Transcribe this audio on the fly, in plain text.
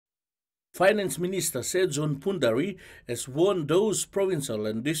Finance Minister said John Pundari has warned those provincial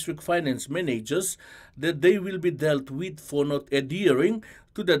and district finance managers that they will be dealt with for not adhering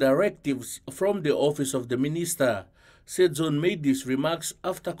to the directives from the office of the minister. Said John made these remarks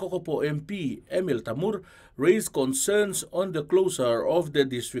after Kokopo MP Emil Tamur raised concerns on the closure of the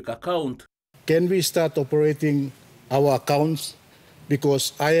district account. Can we start operating our accounts?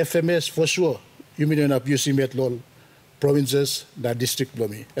 Because IFMS for sure, you mean an abusing met law provinces, the district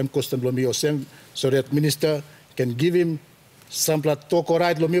blomi, Coastal blomi or same, so that minister can give him some talk or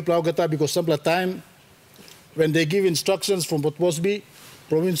right lomi plaugata because some time when they give instructions from what was be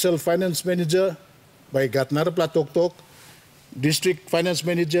provincial finance manager by got narapla talk, district finance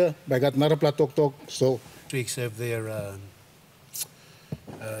manager by got narapla talk. So districts have their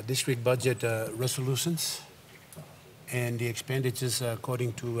district budget resolutions and the expenditures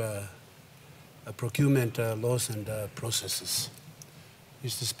according to procurement laws and processes.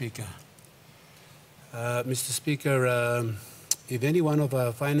 Mr. Speaker. Mr. Speaker, if any one of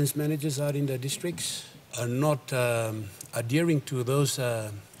our finance managers out in the districts are not adhering to those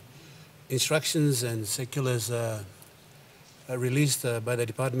instructions and circulars released by the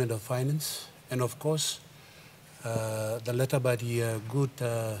Department of Finance, and of course the letter by the good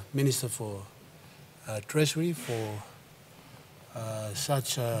Minister for Treasury for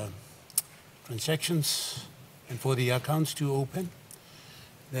such transactions and for the accounts to open,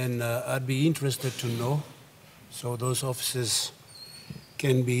 then I'd be interested to know so those officers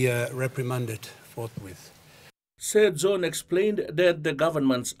can be reprimanded forthwith. Said John explained that the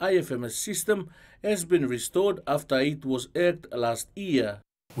government's IFMS system has been restored after it was hacked last year.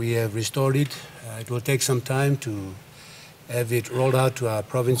 We have restored it. It will take some time to have it rolled out to our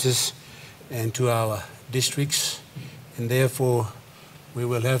provinces and to our districts, and therefore we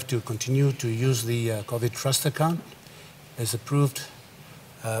will have to continue to use the COVID trust account as approved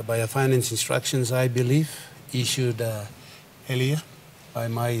by our finance instructions, I believe, issued earlier by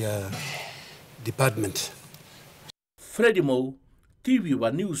my department. Freddie Mo,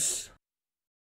 TVWAN News.